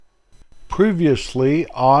Previously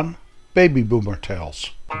on Baby Boomer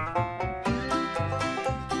Tales.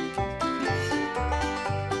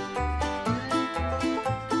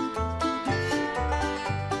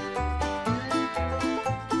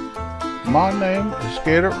 My name is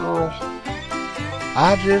Gator Earl.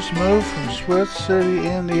 I just moved from Swift City,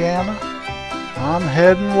 Indiana. I'm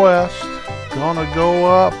heading west, gonna go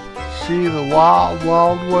up, see the wild,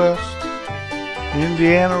 wild west.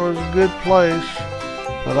 Indiana was a good place,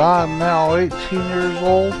 but I am now 18 years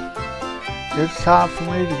old. It's time for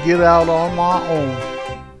me to get out on my own.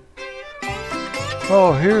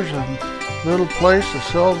 Oh, here's a little place that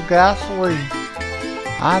sells gasoline.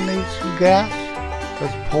 I need some gas.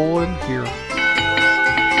 Let's pull in here.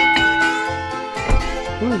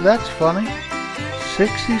 Ooh, that's funny.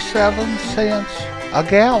 67 cents a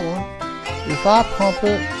gallon if I pump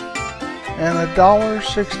it, and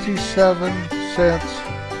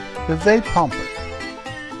 $1.67 if they pump it.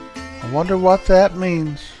 I wonder what that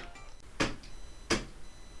means.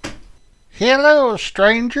 Hello,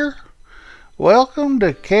 stranger. Welcome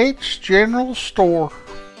to Kate's General Store.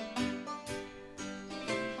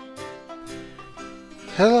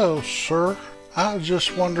 Hello, sir. I was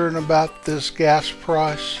just wondering about this gas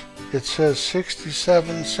price. It says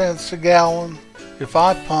 67 cents a gallon if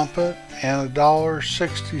I pump it and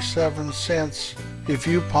 $1.67 if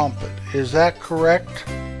you pump it. Is that correct?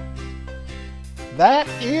 That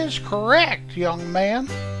is correct, young man.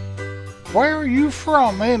 Where are you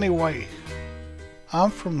from anyway?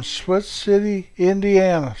 I'm from Swift City,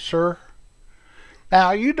 Indiana, sir.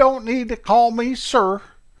 Now, you don't need to call me sir.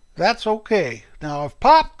 That's okay. Now, if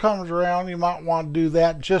Pop comes around, you might want to do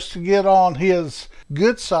that just to get on his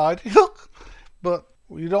good side. But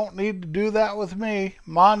you don't need to do that with me.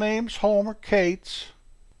 My name's Homer Cates.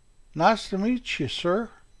 Nice to meet you, sir.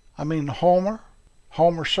 I mean, Homer.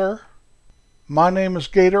 Homer, sir. My name is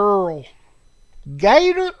Gator Earl.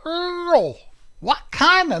 Gator Earl? What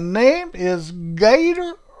kind of name is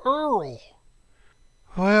Gator Earl?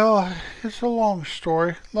 Well, it's a long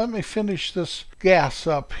story. Let me finish this gas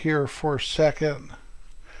up here for a second.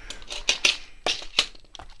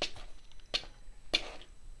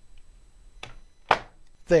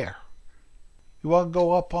 There. You want to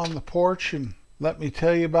go up on the porch and let me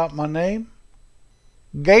tell you about my name?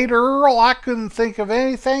 Gator Earl, I couldn't think of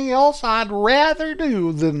anything else I'd rather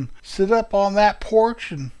do than sit up on that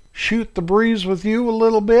porch and shoot the breeze with you a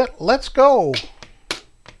little bit. Let's go.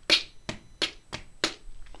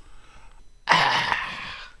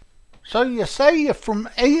 So you say you're from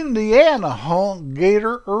Indiana, huh,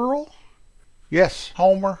 Gator Earl? Yes,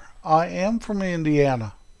 Homer, I am from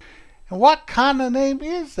Indiana. And what kind of name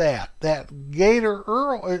is that? That Gator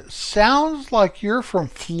Earl? It sounds like you're from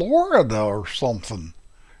Florida or something.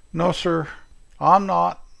 No, sir, I'm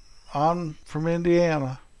not. I'm from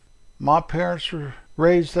Indiana. My parents were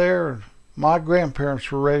raised there, and my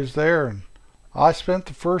grandparents were raised there, and I spent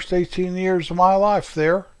the first 18 years of my life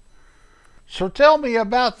there. So tell me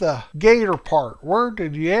about the Gator part. Where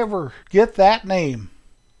did you ever get that name?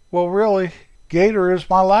 Well, really, Gator is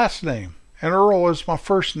my last name, and Earl is my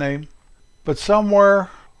first name. But somewhere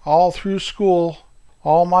all through school,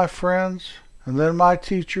 all my friends, and then my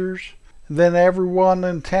teachers, and then everyone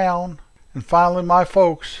in town, and finally my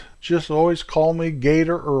folks just always call me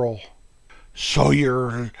Gator Earl. So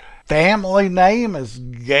your family name is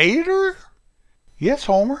Gator? Yes,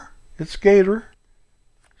 Homer, it's Gator.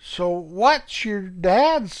 So what's your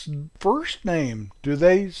dad's first name? Do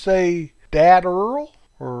they say Dad Earl,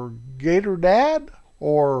 or Gator Dad,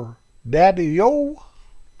 or Daddy-O?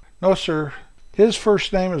 No, sir. His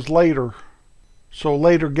first name is Later. So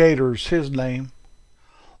Later Gator's his name.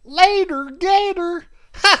 Later Gator?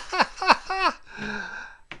 Ha ha ha ha!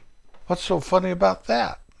 What's so funny about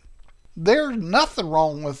that? There's nothing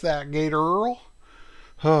wrong with that, Gator Earl.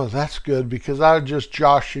 Oh, that's good, because I was just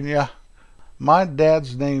joshing you. My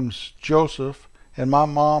dad's name's Joseph, and my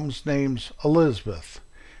mom's name's Elizabeth.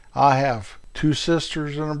 I have 2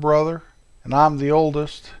 sisters and a brother, and I'm the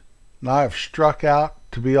oldest, and I have struck out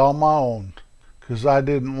to be on my own, because I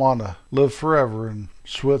didn't want to live forever in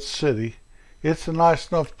Swift City. It's a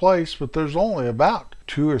nice enough place, but there's only about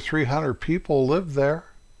 200 or 300 people live there.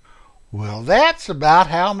 Well, that's about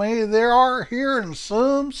how many there are here in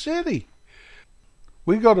some city.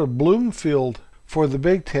 We go to Bloomfield for the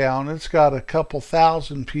big town. It's got a couple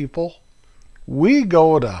thousand people. We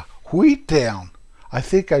go to Wheattown. I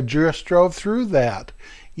think I just drove through that.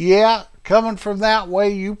 Yeah, coming from that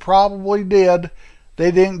way, you probably did.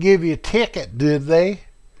 They didn't give you a ticket, did they?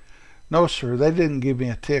 No, sir, they didn't give me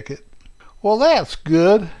a ticket. Well, that's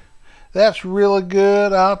good. That's really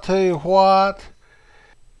good. I'll tell you what.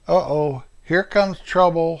 Uh-oh, here comes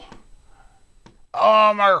trouble.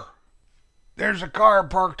 Homer, there's a car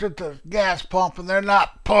parked at the gas pump and they're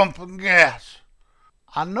not pumping gas.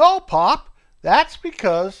 I know, Pop. That's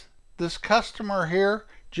because this customer here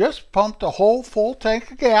just pumped a whole full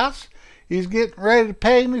tank of gas. He's getting ready to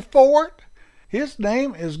pay me for it. His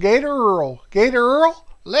name is Gator Earl. Gator Earl,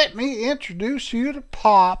 let me introduce you to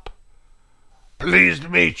Pop. Pleased to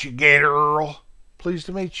meet you, Gator Earl. Pleased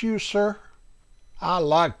to meet you, sir. I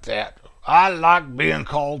like that. I like being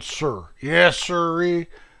called sir. Yes, sirree.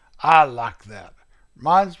 I like that.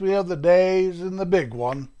 Reminds me of the days in the big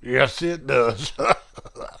one. Yes, it does.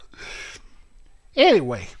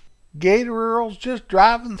 Anyway, Gator Earl's just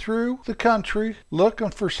driving through the country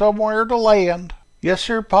looking for somewhere to land. Yes,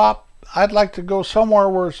 sir, Pop. I'd like to go somewhere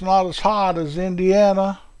where it's not as hot as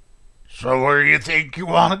Indiana. So where do you think you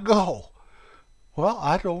want to go? Well,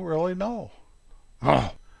 I don't really know.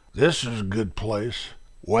 Oh, this is a good place.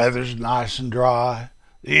 Weather's nice and dry.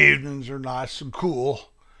 The evenings are nice and cool.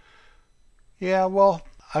 Yeah, well,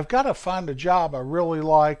 I've got to find a job I really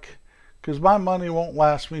like, 'cause my money won't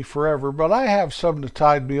last me forever, but I have something to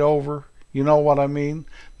tide me over. You know what I mean?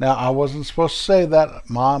 Now, I wasn't supposed to say that.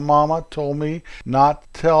 My mama told me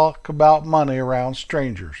not to talk about money around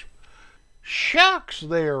strangers. Shucks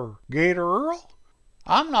there, Gator Earl.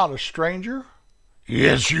 I'm not a stranger.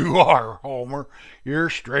 Yes, you are, Homer. You're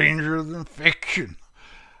stranger than fiction.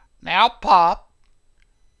 Now, Pop.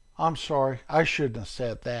 I'm sorry. I shouldn't have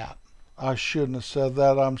said that.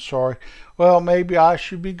 I'm sorry. Well, maybe I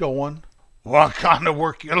should be going. What kind of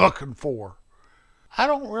work you looking for? I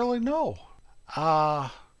don't really know.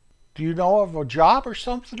 Do you know of a job or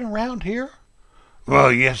something around here?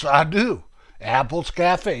 Well, yes, I do. Apple's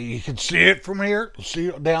Cafe. You can see it from here. See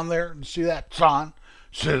it down there and see that sign.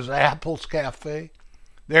 It says Apple's Cafe.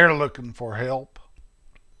 They're looking for help.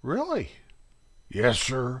 Really? Yes,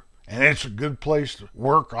 sir. And it's a good place to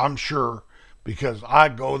work, I'm sure, because I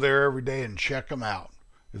go there every day and check them out.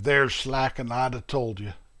 If they're slacking, I'd have told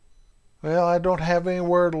you. Well, I don't have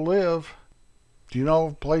anywhere to live. Do you know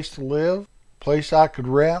of a place to live? Place I could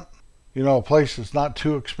rent? You know, a place that's not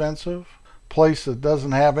too expensive? A place that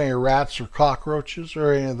doesn't have any rats or cockroaches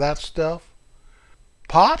or any of that stuff?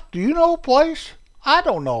 Pop, do you know a place? I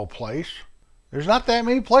don't know a place. There's not that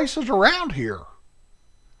many places around here.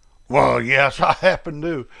 Well, yes, I happen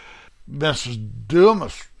to. Mrs.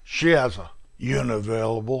 Dumas, she has a unit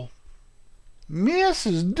available.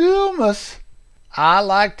 Mrs. Dumas? I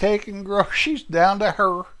like taking groceries down to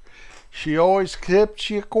her. She always tips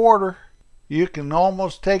you a quarter. You can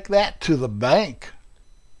almost take that to the bank.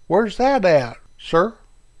 Where's that at, sir?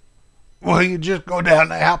 Well, you just go down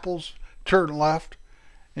to Apples, turn left,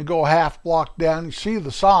 and go a half block down. You see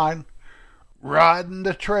the sign, Riding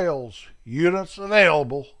the Trails, units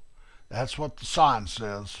available. That's what the sign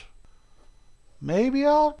says. Maybe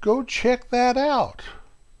I'll go check that out.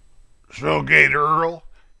 So, Gator Earl,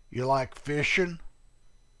 you like fishing?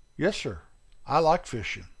 Yes, sir. I like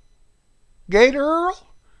fishing. Gator Earl,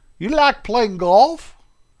 you like playing golf?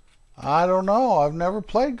 I don't know. I've never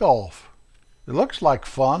played golf. It looks like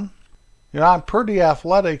fun. You know, I'm pretty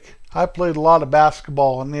athletic. I played a lot of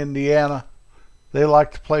basketball in Indiana. They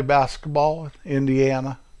like to play basketball in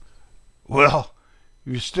Indiana. Well,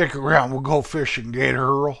 if you stick around, we'll go fishing, Gator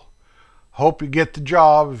Earl. Hope you get the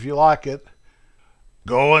job if you like it.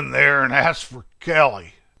 Go in there and ask for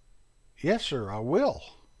Kelly. Yes, sir, I will.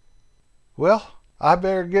 Well, I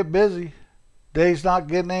better get busy. Day's not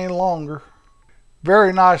getting any longer.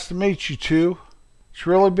 Very nice to meet you two. It's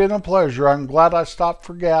really been a pleasure. I'm glad I stopped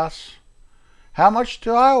for gas. How much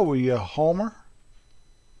do I owe you, Homer?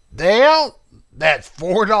 Dale, that's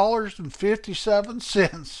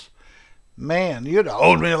 $4.57. Man, you'd have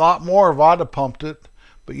owed me a lot more if I'd have pumped it.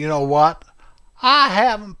 But you know what? I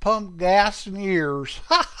haven't pumped gas in years.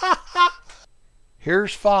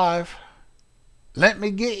 Here's $5. Let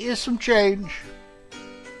me get you some change.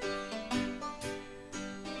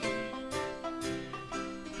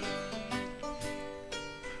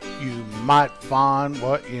 You might find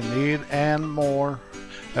what you need and more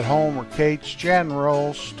at Homer Kate's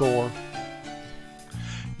General Store.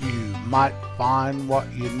 You might find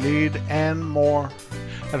what you need and more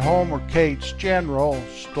at Homer Kate's General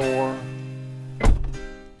Store.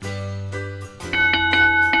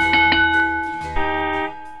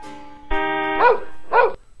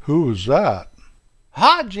 Who was that?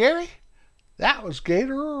 Hi, Jerry. That was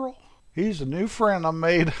Gator Earl. He's a new friend I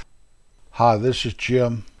made. Hi, this is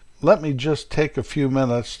Jim. Let me just take a few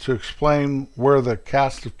minutes to explain where the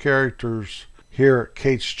cast of characters here at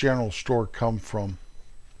Kate's General Store come from.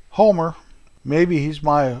 Homer, maybe he's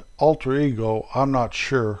my alter ego, I'm not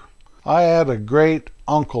sure. I had a great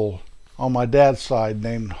uncle on my dad's side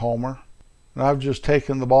named Homer. and I've just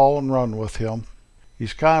taken the ball and run with him.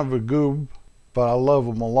 He's kind of a goob, but I love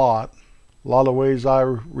him a lot. A lot of ways I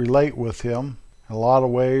relate with him, and a lot of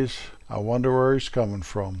ways I wonder where he's coming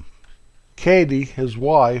from. Katie, his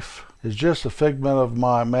wife, is just a figment of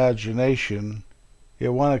my imagination,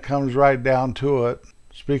 yet when it comes right down to it,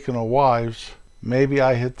 speaking of wives, maybe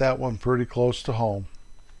I hit that one pretty close to home.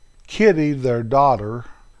 Kitty, their daughter,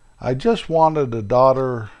 I just wanted a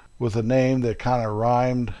daughter with a name that kind of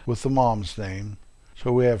rhymed with the mom's name.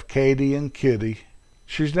 So we have Katie and Kitty.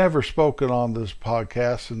 She's never spoken on this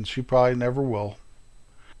podcast, and she probably never will.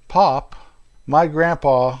 Pop, my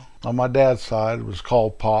grandpa on my dad's side was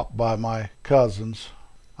called Pop by my cousins.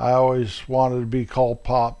 I always wanted to be called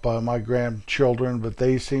Pop by my grandchildren, but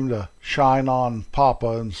they seem to shine on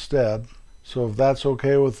Papa instead. So if that's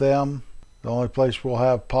okay with them, the only place we'll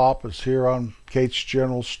have Pop is here on Kate's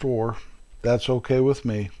General Store. That's okay with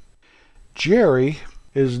me. Jerry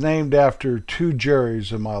is named after two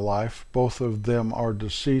Jerrys in my life. Both of them are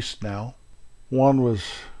deceased now. One was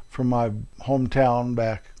from my hometown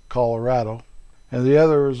back Colorado, and the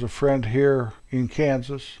other is a friend here in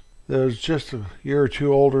Kansas that was just a year or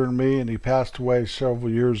two older than me, and he passed away several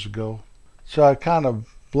years ago. So I kind of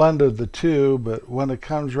blended the two, but when it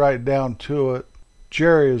comes right down to it,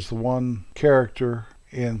 Jerry is the one character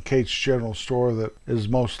in Kate's General Store that is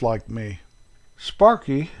most like me.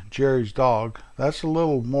 Sparky, Jerry's dog, that's a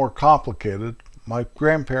little more complicated. My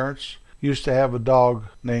grandparents used to have a dog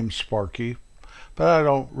named Sparky, but I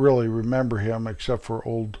don't really remember him except for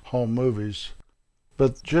old home movies.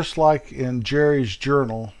 But just like in Jerry's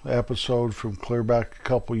Journal episode from clear back a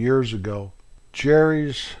couple years ago,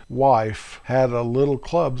 Jerry's wife had a little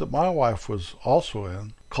club that my wife was also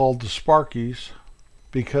in called the Sparkies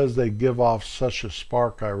because they give off such a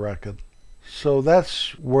spark, I reckon. So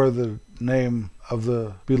that's where the name of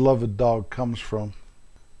the beloved dog comes from.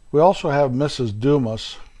 We also have Mrs.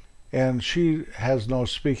 Dumas, and she has no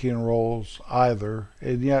speaking roles either,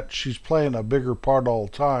 and yet she's playing a bigger part all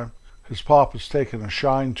the time because Pop has taken a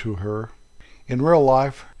shine to her. In real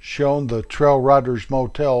life, she owned the Trail Riders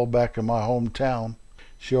Motel back in my hometown.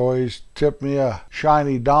 She always tipped me a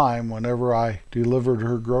shiny dime whenever I delivered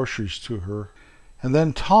her groceries to her. And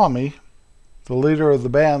then Tommy, the leader of the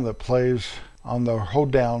band that plays on the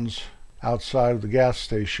hoedowns outside of the gas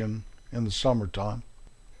station in the summertime.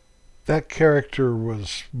 That character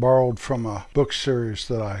was borrowed from a book series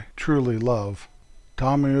that I truly love.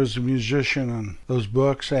 Tommy was a musician in those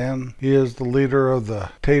books, and he is the leader of the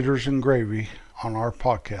Taters and Gravy on our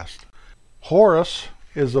podcast. Horace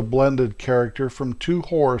is a blended character from two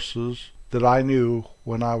Horaces that I knew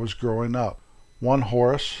when I was growing up. One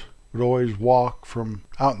Horace would always walk from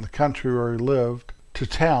out in the country where he lived to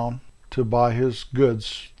town to buy his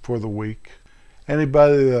goods for the week.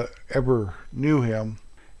 Anybody that ever knew him,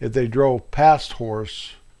 if they drove past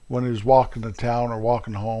Horace when he was walking to town or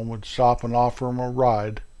walking home, would stop and offer him a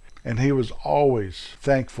ride, and he was always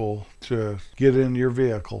thankful to get in your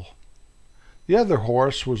vehicle. The other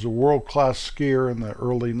Horace was a world-class skier in the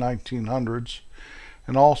early 1900s,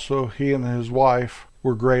 and also he and his wife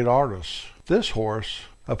were great artists. This Horace,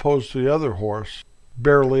 opposed to the other Horace,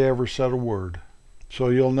 barely ever said a word. So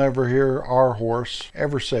you'll never hear our Horace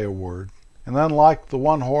ever say a word. And unlike the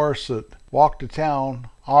one Horace that walked to town,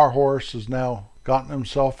 our Horace has now gotten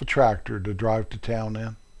himself a tractor to drive to town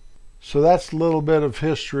in. So that's a little bit of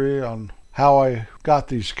history on how I got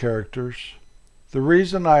these characters. The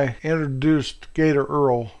reason I introduced Gator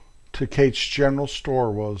Earl to Kate's General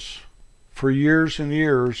Store was, for years and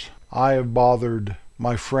years, I have bothered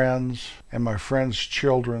my friends and my friends'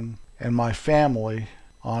 children and my family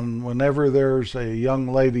on whenever there's a young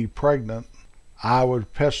lady pregnant, I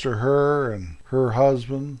would pester her and her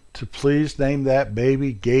husband to please name that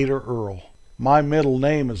baby Gator Earl. My middle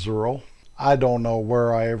name is Earl. I don't know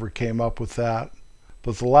where I ever came up with that,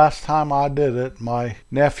 but the last time I did it, my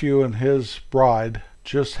nephew and his bride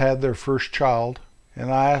just had their first child,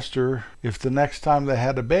 and I asked her if the next time they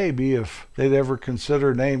had a baby, if they'd ever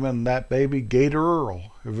consider naming that baby Gator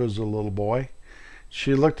Earl, if it was a little boy.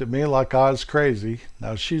 She looked at me like I was crazy.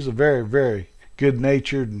 Now, she's a very, very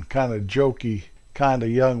good-natured and kind of jokey kind of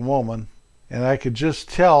young woman, and I could just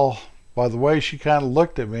tell by the way she kind of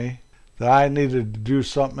looked at me that I needed to do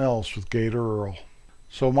something else with Gator Earl.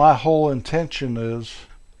 So my whole intention is,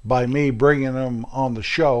 by me bringing him on the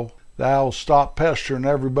show, that I'll stop pestering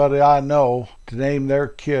everybody I know to name their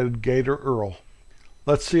kid Gator Earl.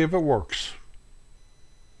 Let's see if it works.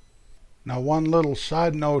 Now, one little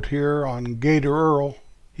side note here on Gator Earl.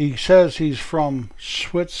 He says he's from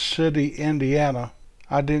Switz City, Indiana.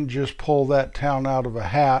 I didn't just pull that town out of a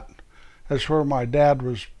hat. That's where my dad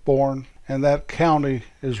was born and that county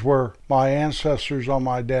is where my ancestors on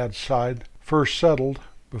my dad's side first settled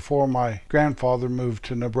before my grandfather moved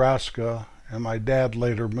to Nebraska and my dad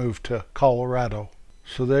later moved to Colorado.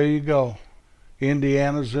 So there you go.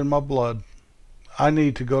 Indiana's in my blood. I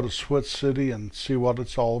need to go to Switz City and see what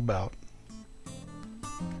it's all about.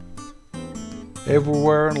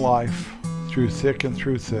 Everywhere in life, through thick and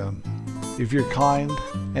through thin, if you're kind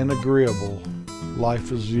and agreeable,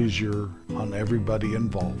 life is easier on everybody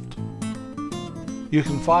involved. You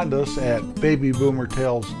can find us at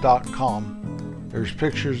babyboomertales.com. There's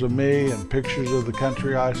pictures of me and pictures of the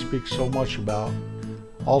country I speak so much about.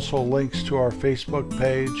 Also links to our Facebook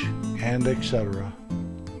page and etc.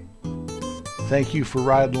 Thank you for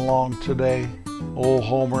riding along today. Old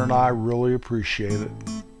Homer and I really appreciate it.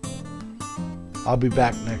 I'll be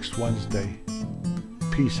back next Wednesday.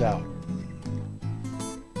 Peace out.